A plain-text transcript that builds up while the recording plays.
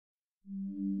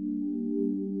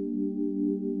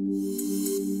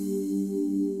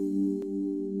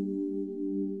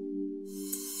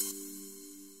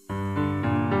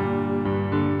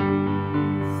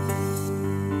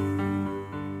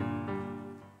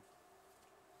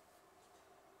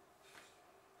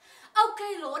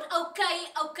Okay, Lord,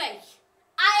 okay.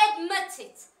 I admit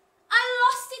it. I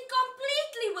lost it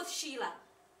completely with Sheila.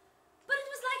 But it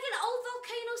was like an old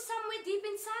volcano somewhere deep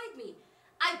inside me.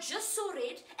 I just saw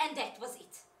red and that was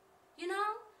it. You know,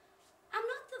 I'm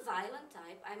not the violent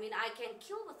type. I mean, I can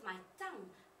kill with my tongue.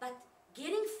 But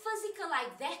getting physical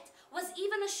like that was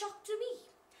even a shock to me.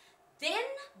 Then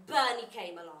Bernie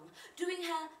came along, doing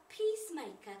her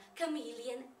peacemaker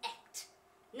chameleon act.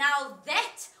 Now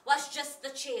that was just the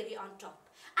cherry on top.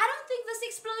 I don't think this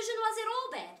explosion was at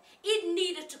all bad. It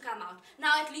needed to come out.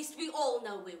 Now at least we all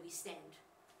know where we stand.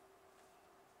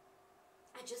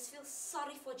 I just feel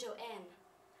sorry for Joanne.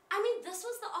 I mean, this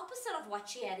was the opposite of what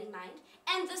she had in mind,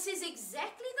 and this is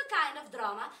exactly the kind of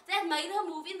drama that made her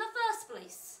move in the first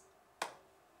place.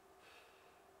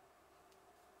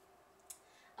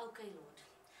 Okay, Lord,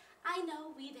 I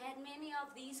know we've had many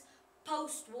of these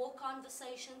post-war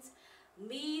conversations,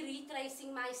 me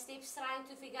retracing my steps, trying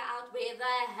to figure out where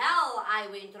the hell I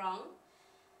went wrong.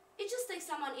 It just takes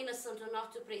someone innocent or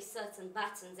not to press certain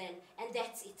buttons and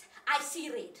that's it. I see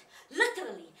red.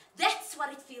 Literally, that's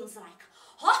what it feels like.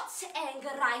 Hot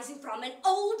anger rising from an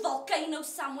old volcano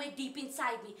somewhere deep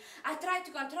inside me. I try to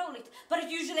control it, but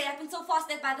it usually happens so fast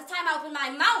that by the time I open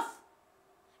my mouth,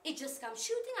 it just comes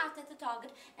shooting out at the target,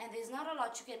 and there's not a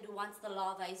lot you can do once the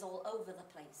lava is all over the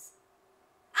place.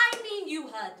 I mean,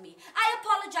 you heard me. I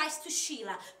apologized to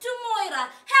Sheila, to Moira,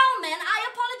 Hellman. I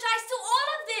apologized to all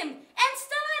of them. And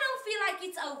still I don't feel like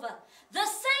it's over. The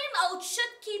same old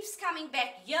shit keeps coming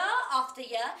back year after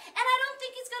year, and I don't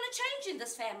think it's going to change in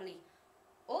this family.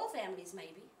 All families,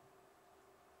 maybe.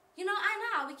 You know, I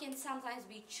know we can sometimes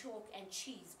be chalk and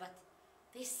cheese, but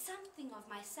there's something of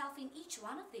myself in each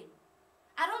one of them.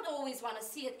 I don't always want to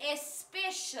see it,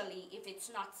 especially if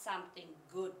it's not something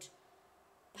good.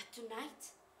 But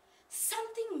tonight,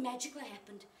 something magical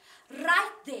happened,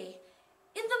 right there,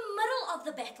 in the middle of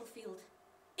the battlefield.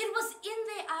 It was in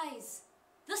their eyes,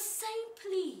 the same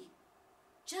plea.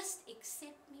 Just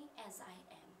accept me as I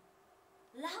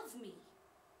am. Love me.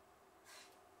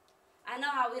 I know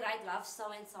how we write love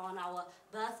so-and-so on our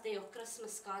birthday or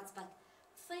Christmas cards, but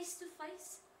face to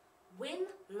face, when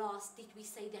last did we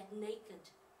say that naked,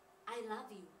 I love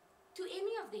you, to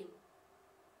any of them?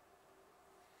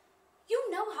 You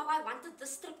know how I wanted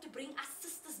this trip to bring us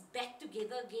sisters back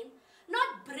together again,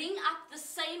 not bring up the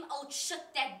same old shit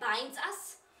that binds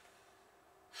us.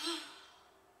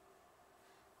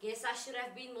 Guess I should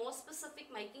have been more specific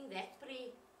making that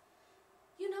prayer.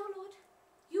 You know, Lord,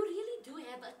 you really do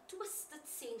have a twisted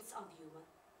sense of humor.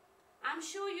 I'm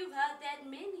sure you've heard that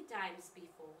many times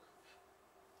before.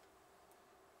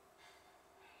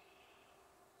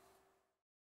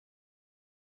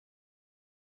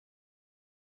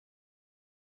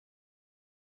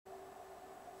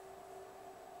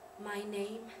 My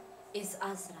name is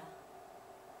Azra.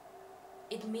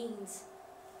 It means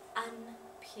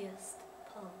unpierced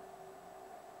pearl.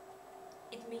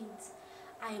 It means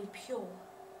I am pure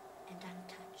and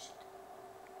untouched.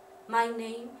 My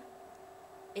name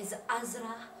is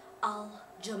Azra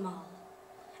al-Jamal,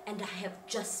 and I have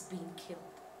just been killed.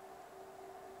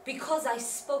 Because I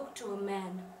spoke to a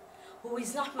man who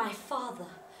is not my father,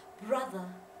 brother,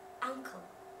 uncle,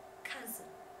 cousin.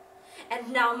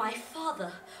 And now my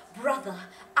father, brother,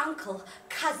 uncle,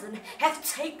 cousin have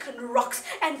taken rocks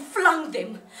and flung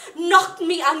them, knocked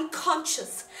me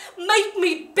unconscious, made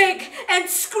me beg and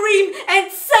scream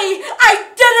and say I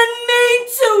didn't mean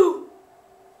to.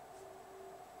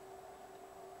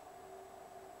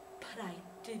 But I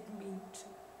did mean to.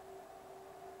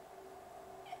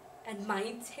 And my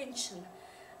intention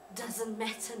doesn't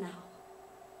matter now,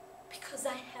 because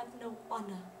I have no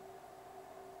honor.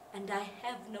 And I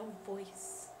have no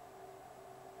voice.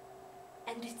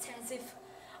 And it's as if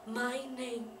my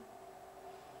name,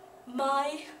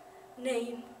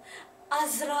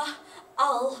 Azra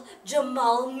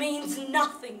al-Jamal, means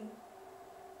nothing.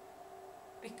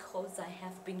 Because I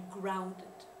have been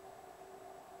grounded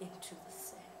into the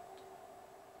sand.